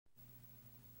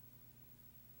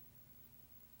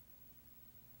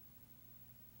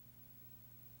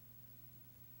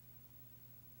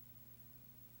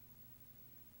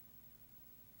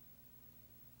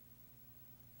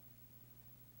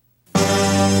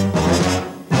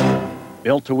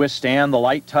built to withstand the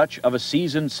light touch of a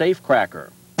seasoned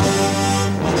safecracker,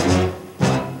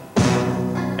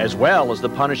 as well as the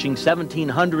punishing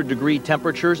 1,700-degree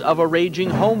temperatures of a raging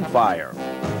home fire.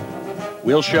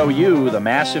 We'll show you the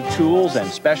massive tools and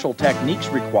special techniques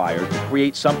required to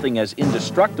create something as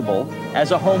indestructible as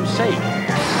a home safe.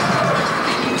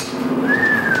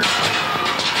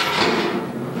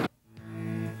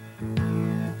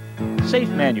 Safe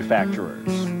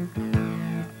manufacturers.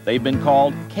 They've been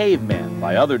called cavemen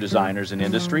by other designers in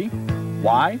industry.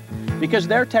 Why? Because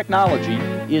their technology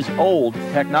is old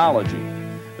technology.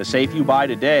 The safe you buy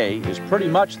today is pretty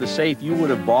much the safe you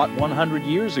would have bought 100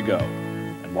 years ago.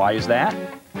 And why is that?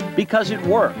 Because it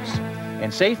works.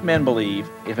 And safe men believe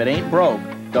if it ain't broke,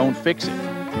 don't fix it.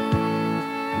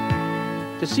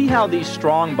 To see how these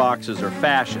strong boxes are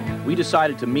fashioned, we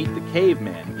decided to meet the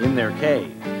cavemen in their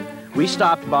cave. We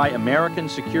stopped by American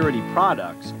Security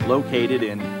Products, located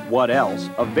in, what else,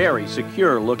 a very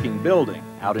secure-looking building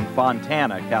out in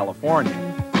Fontana, California.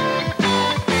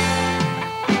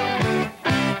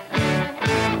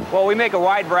 Well, we make a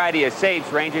wide variety of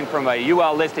safes, ranging from a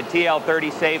UL-listed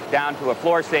TL30 safe down to a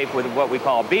floor safe with what we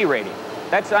call a B rating.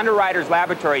 That's Underwriters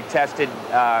Laboratory tested,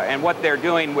 and what they're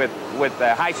doing with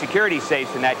high security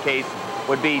safes in that case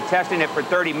would be testing it for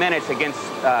 30 minutes against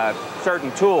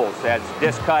certain tools, as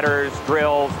disc cutters,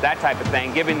 drills, that type of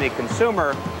thing, giving the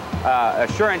consumer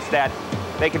assurance that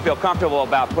they can feel comfortable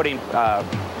about putting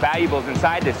valuables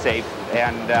inside the safe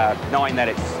and knowing that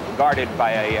it's guarded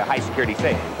by a high security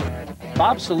safe.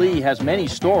 Bob Salee has many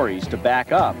stories to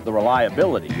back up the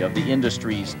reliability of the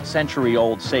industry's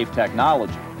century-old safe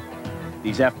technology.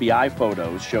 These FBI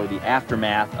photos show the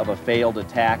aftermath of a failed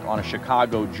attack on a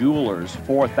Chicago jeweler's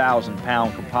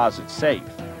 4,000-pound composite safe.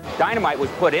 Dynamite was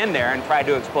put in there and tried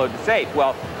to explode the safe.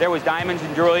 Well, there was diamonds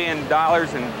and jewelry and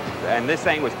dollars, and this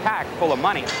thing was packed full of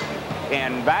money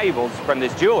and valuables from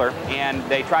this jeweler, and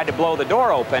they tried to blow the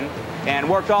door open and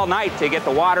worked all night to get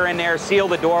the water in there, seal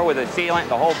the door with a sealant,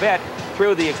 the whole bit,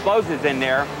 threw the explosives in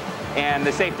there, and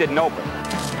the safe didn't open.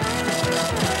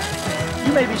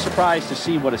 You may be surprised to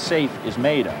see what a safe is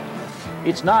made of.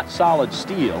 It's not solid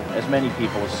steel, as many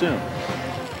people assume.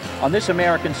 On this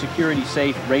American security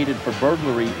safe rated for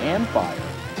burglary and fire,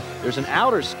 there's an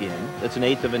outer skin that's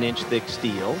 1/8 of an inch thick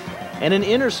steel, and an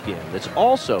inner skin that's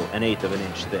also 1/8 of an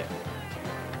inch thick.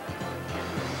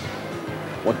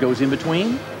 What goes in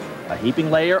between? A heaping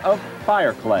layer of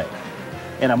fire clay.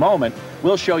 In a moment,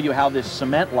 we'll show you how this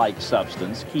cement-like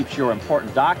substance keeps your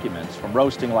important documents from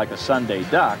roasting like a Sunday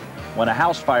duck when a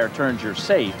house fire turns your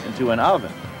safe into an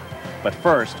oven. But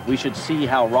first, we should see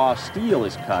how raw steel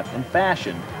is cut and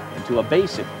fashioned into a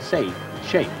basic safe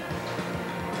shape.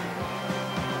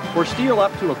 For steel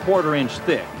up to 1/4 inch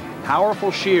thick,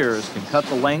 powerful shears can cut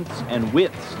the lengths and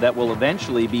widths that will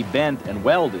eventually be bent and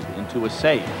welded into a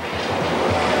safe.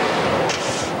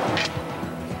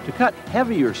 To cut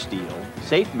heavier steel,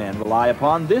 safe men rely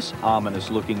upon this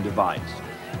ominous-looking device.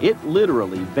 It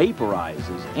literally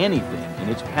vaporizes anything in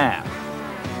its path.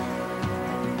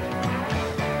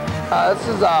 This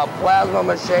is a plasma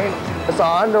machine. It's an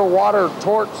underwater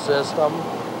torch system.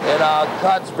 It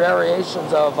cuts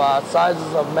variations of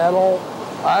sizes of metal.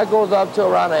 It goes up to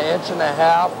around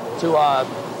 1.5 inches to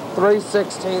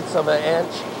 3/16 of an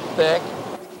inch thick.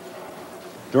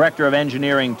 Director of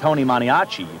Engineering Tony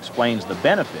Maniaci explains the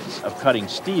benefits of cutting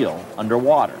steel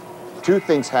underwater. Two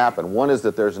things happen. One is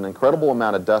that there's an incredible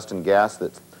amount of dust and gas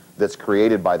that's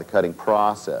created by the cutting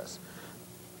process.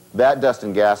 That dust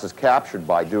and gas is captured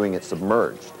by doing it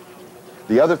submerged.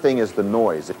 The other thing is the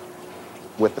noise.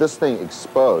 With this thing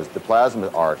exposed, the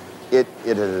plasma arc, it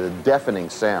is a deafening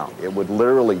sound. It would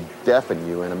literally deafen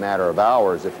you in a matter of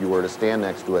hours if you were to stand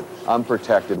next to it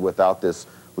unprotected without this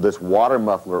water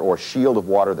muffler or shield of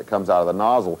water that comes out of the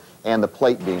nozzle and the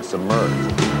plate being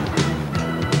submerged.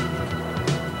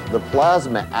 The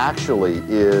plasma actually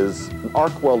is an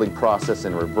arc welding process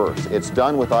in reverse. It's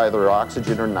done with either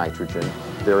oxygen or nitrogen.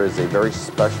 There is a very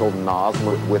special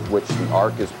nozzle with which the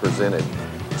arc is presented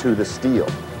to the steel.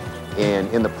 And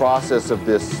in the process of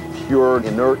this pure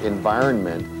inert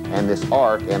environment and this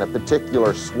arc and a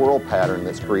particular swirl pattern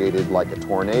that's created like a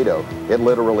tornado, it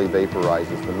literally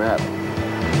vaporizes the metal.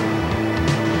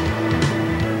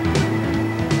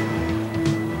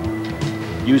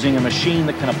 Using a machine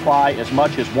that can apply as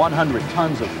much as 100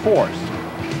 tons of force,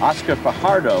 Oscar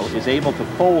Fajardo is able to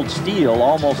fold steel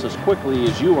almost as quickly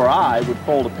as you or I would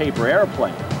fold a paper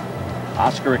airplane.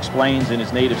 Oscar explains in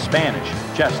his native Spanish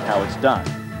just how it's done.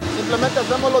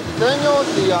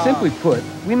 Simply put,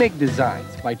 we make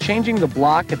designs. By changing the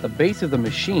block at the base of the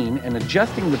machine and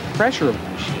adjusting the pressure of the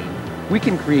machine, we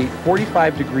can create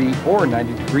 45-degree or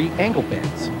 90-degree angle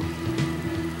bends.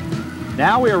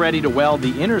 Now we are ready to weld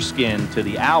the inner skin to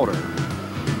the outer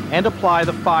and apply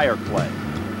the fire clay.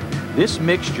 This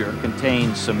mixture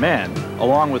contains cement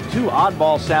along with two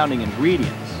oddball-sounding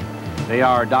ingredients. They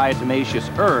are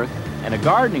diatomaceous earth and a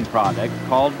gardening product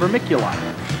called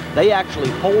vermiculite. They actually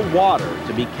hold water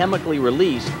to be chemically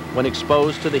released when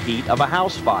exposed to the heat of a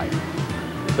house fire.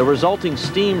 The resulting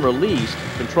steam released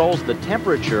controls the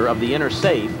temperature of the inner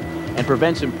safe and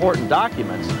prevents important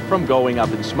documents from going up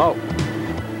in smoke.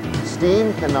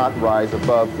 Steam cannot rise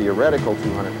above theoretical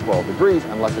 212 degrees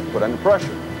unless it's put under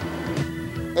pressure.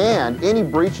 And any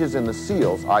breaches in the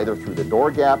seals, either through the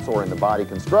door gaps or in the body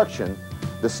construction,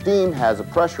 the steam has a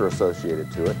pressure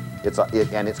associated to it,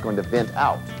 and it's going to vent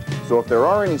out. So if there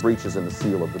are any breaches in the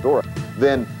seal of the door,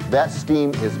 then that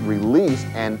steam is released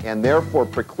and therefore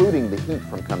precluding the heat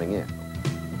from coming in.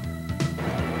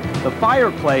 The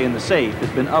fire clay in the safe has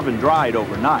been oven dried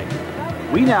overnight.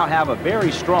 We now have a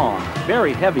very strong,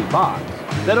 very heavy box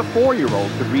that a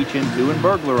 4-year-old could reach into and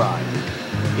burglarize.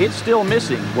 It's still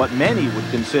missing what many would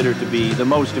consider to be the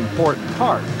most important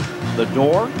part, the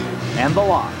door and the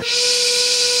lock.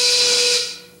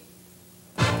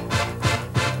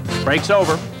 Break's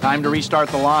over. Time to restart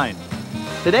the line.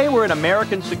 Today we're at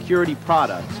American Security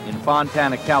Products in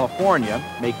Fontana, California,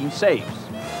 making safes.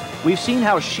 We've seen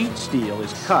how sheet steel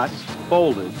is cut,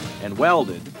 folded, and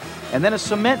welded, and then a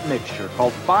cement mixture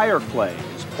called fire clay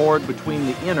is poured between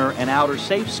the inner and outer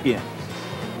safe skins.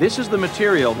 This is the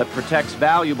material that protects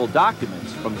valuable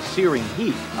documents from the searing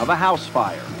heat of a house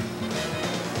fire.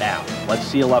 Now, let's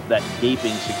seal up that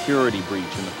gaping security breach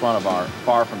in the front of our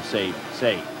far-from-safe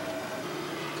safe.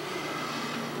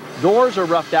 Doors are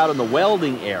roughed out in the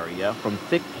welding area from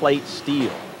thick plate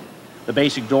steel. The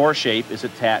basic door shape is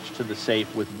attached to the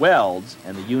safe with welds,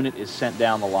 and the unit is sent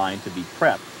down the line to be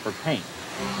prepped for paint.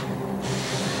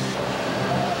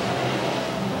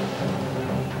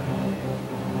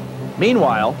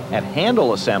 Meanwhile, at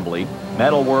handle assembly,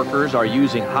 metal workers are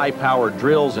using high-powered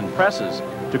drills and presses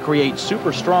to create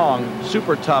super strong,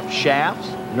 super tough shafts,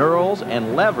 knurls,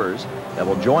 and levers that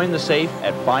will join the safe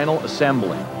at final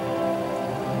assembly.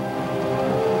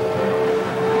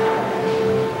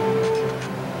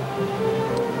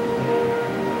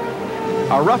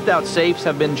 Our roughed-out safes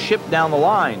have been shipped down the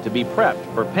line to be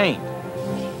prepped for paint.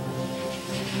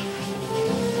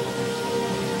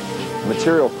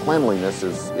 Material cleanliness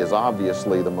is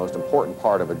obviously the most important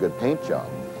part of a good paint job.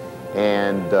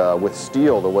 And with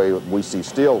steel, the way we see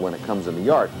steel when it comes in the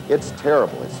yard, it's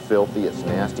terrible. It's filthy, it's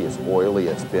nasty, it's oily,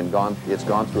 it's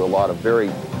gone through a lot of very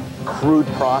crude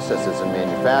processes in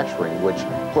manufacturing, which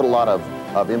put a lot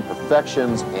of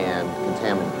imperfections and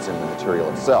contaminants in the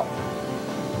material itself.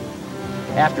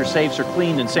 After safes are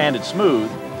cleaned and sanded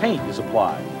smooth, paint is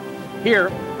applied.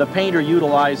 Here, the painter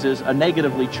utilizes a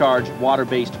negatively charged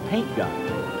water-based paint gun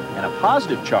and a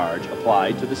positive charge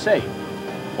applied to the safe.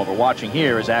 What we're watching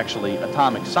here is actually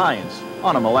atomic science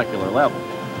on a molecular level.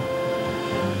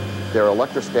 They're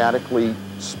electrostatically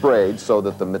sprayed so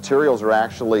that the materials are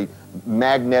actually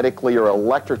magnetically or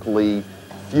electrically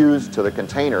fused to the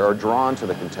container or drawn to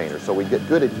the container, so we get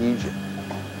good adhesion.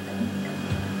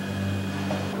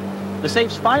 The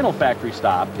safe's final factory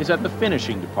stop is at the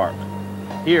finishing department.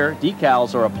 Here,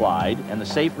 decals are applied and the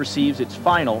safe receives its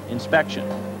final inspection.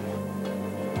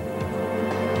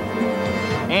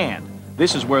 And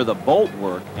this is where the bolt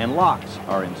work and locks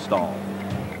are installed.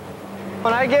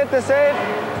 When I get the safe,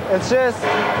 it's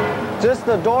just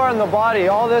the door and the body.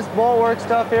 All this bolt work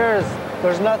stuff here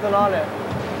there's nothing on it.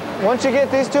 Once you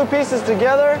get these two pieces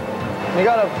together, you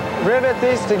gotta rivet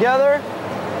these together,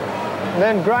 and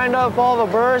then grind up all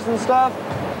the burrs and stuff.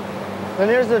 Then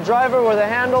here's the driver where the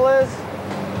handle is.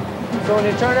 So when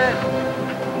you turn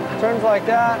it turns like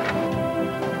that.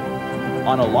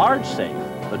 On a large safe,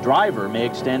 the driver may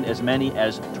extend as many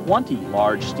as 20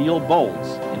 large steel bolts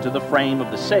into the frame of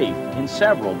the safe in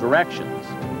several directions.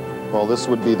 Well, this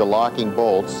would be the locking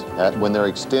bolts. When they're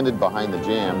extended behind the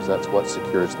jambs, that's what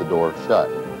secures the door shut.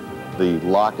 The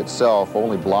lock itself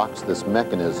only blocks this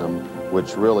mechanism,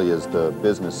 which really is the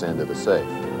business end of the safe.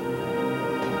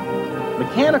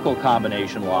 Mechanical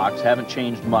combination locks haven't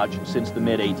changed much since the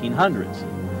mid-1800s.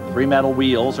 3 metal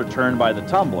wheels are turned by the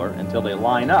tumbler until they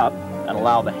line up and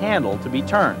allow the handle to be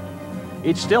turned.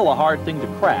 It's still a hard thing to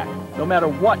crack, no matter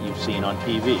what you've seen on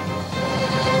TV.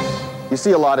 You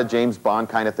see a lot of James Bond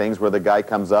kind of things where the guy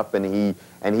comes up and he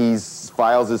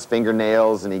files his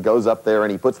fingernails and he goes up there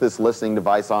and he puts this listening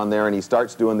device on there and he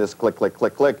starts doing this click, click,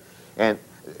 click, click. And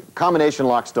combination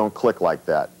locks don't click like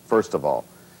that, first of all.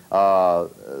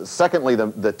 Secondly,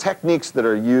 the techniques that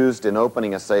are used in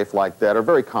opening a safe like that are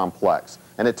very complex,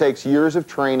 and it takes years of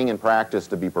training and practice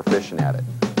to be proficient at it.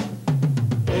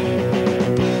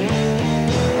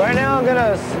 I'm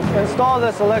gonna install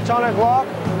this electronic lock.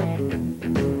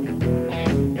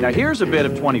 Now here's a bit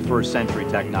of 21st century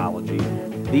technology.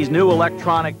 These new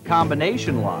electronic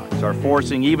combination locks are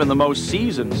forcing even the most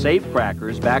seasoned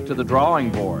safecrackers back to the drawing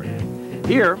board.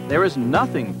 Here, there is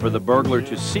nothing for the burglar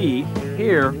to see,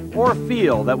 hear, or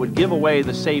feel that would give away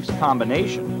the safe's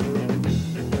combination.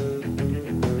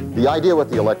 The idea with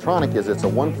the electronic is it's a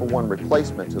one-for-one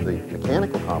replacement to the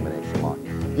mechanical combination lock.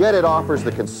 Yet it offers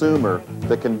the consumer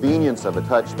the convenience of a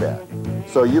touchpad.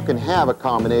 So you can have a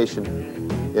combination,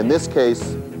 in this case,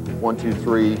 1, 2,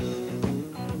 3,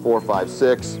 4, 5,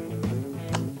 6,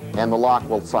 and the lock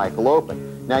will cycle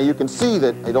open. Now you can see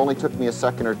that it only took me a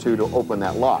second or two to open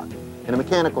that lock. In a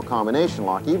mechanical combination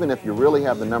lock, even if you really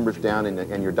have the numbers down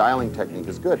and your dialing technique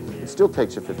is good, it still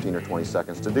takes you 15 or 20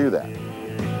 seconds to do that.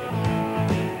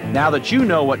 Now that you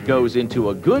know what goes into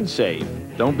a good safe,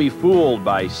 don't be fooled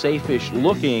by safe-ish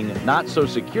looking, not so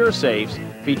secure safes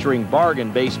featuring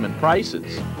bargain basement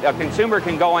prices. A consumer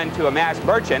can go into a mass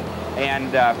merchant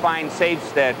and find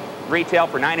safes that retail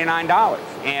for $99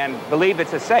 and believe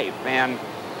it's a safe. And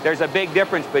there's a big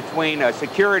difference between a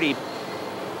security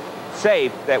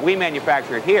safe that we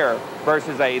manufacture here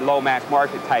versus a low mass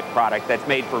market type product that's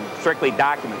made for strictly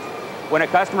documents. When a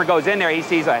customer goes in there, he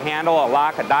sees a handle, a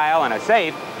lock, a dial, and a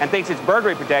safe, and thinks it's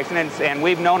burglary protection. And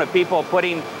we've known of people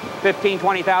putting $15,000,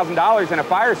 $20,000 in a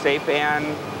fire safe, and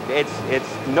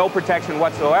it's no protection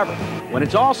whatsoever. When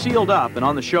it's all sealed up and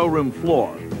on the showroom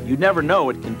floor, you'd never know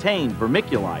it contained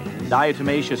vermiculite,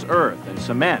 diatomaceous earth, and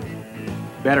cement.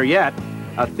 Better yet,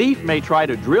 a thief may try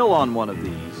to drill on one of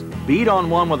these, beat on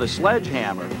one with a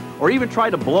sledgehammer, or even try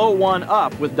to blow one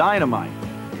up with dynamite.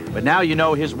 But now you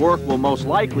know his work will most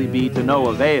likely be to no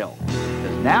avail,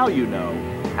 because now you know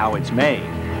how it's made.